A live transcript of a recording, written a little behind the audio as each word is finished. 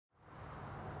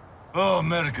Oh,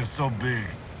 America's so big.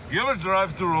 You ever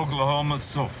drive through Oklahoma? It's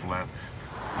so flat.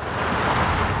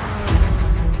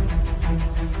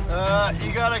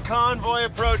 You got a convoy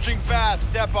approaching fast.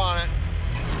 Step on it.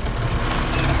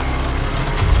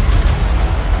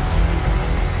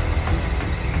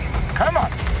 Come on.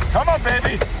 Come on,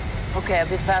 baby. Okay, a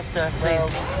bit faster, please.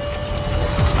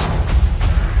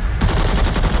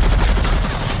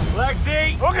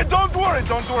 Lexi! Okay, don't worry,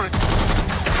 don't worry.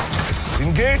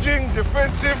 Engaging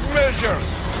defensive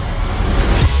measures.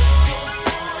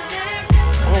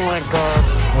 Oh my god.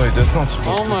 Wait, that's not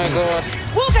supposed Oh my god.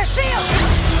 Walker, shield!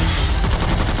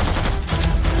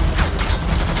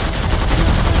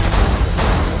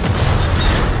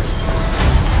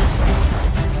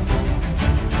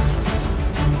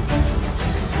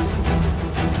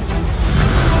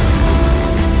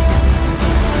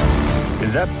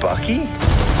 Is that Bucky?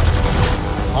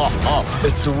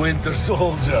 It's a Winter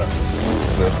Soldier.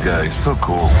 That guy is so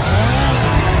cool.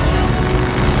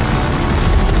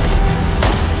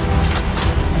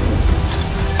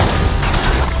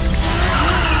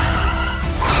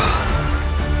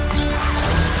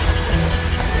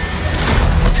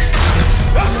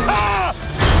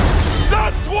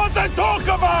 That's what I talk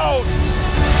about!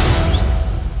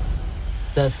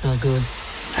 That's not good.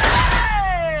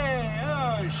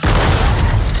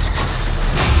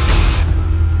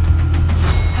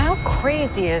 How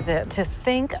crazy is it to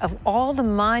think of all the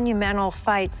monumental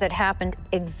fights that happened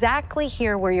exactly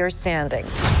here where you're standing?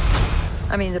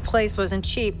 I mean, the place wasn't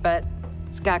cheap, but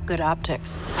it's got good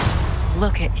optics.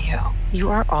 Look at you.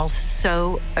 You are all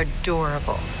so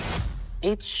adorable.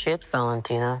 Eat shit,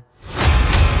 Valentina.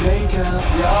 Make up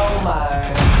your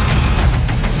mind.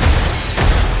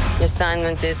 The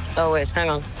assignment is... Oh, wait, hang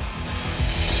on.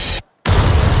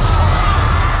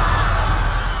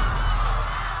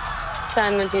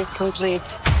 Assignment is complete.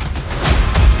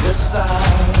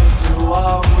 Decide to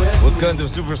walk with What kind of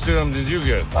super serum did you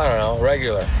get? I don't know,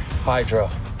 regular. Hydra.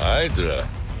 Hydra.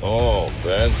 Oh,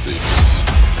 fancy.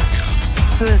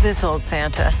 Who is this old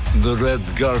Santa? The Red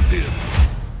Guardian.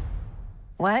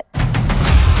 What?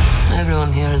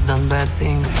 Everyone here has done bad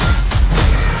things.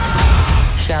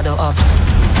 Shadow ops.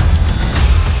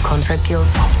 Contract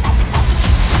kills.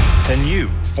 And you,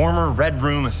 former Red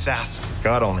Room assassin.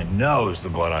 God only knows the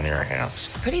blood on your hands.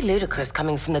 Pretty ludicrous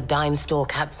coming from the dime store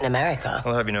Captain America.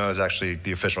 I'll have you know I was actually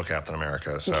the official Captain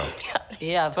America, so.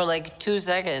 Yeah, for like 2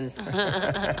 seconds.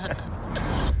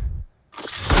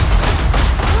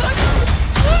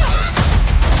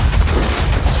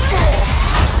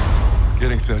 It's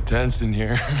getting so tense in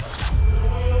here.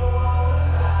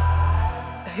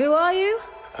 Who are you?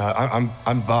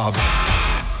 I'm Bob.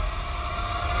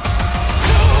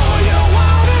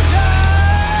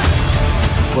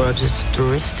 We're just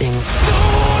drifting.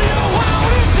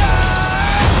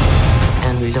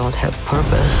 And we don't have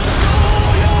purpose.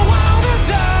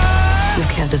 You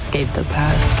can't escape the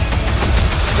past.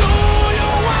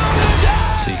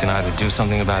 So you can either do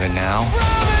something about it now,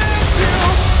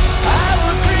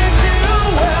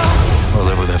 or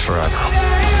live with it forever.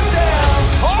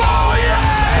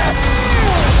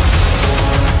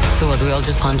 So what, we all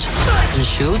just punch and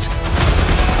shoot?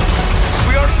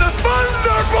 We are the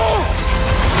Thunderbolts!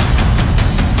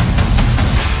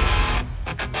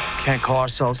 Can't call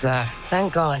ourselves that.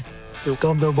 Thank God. The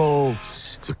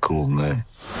Thunderbolts. It's a cool name.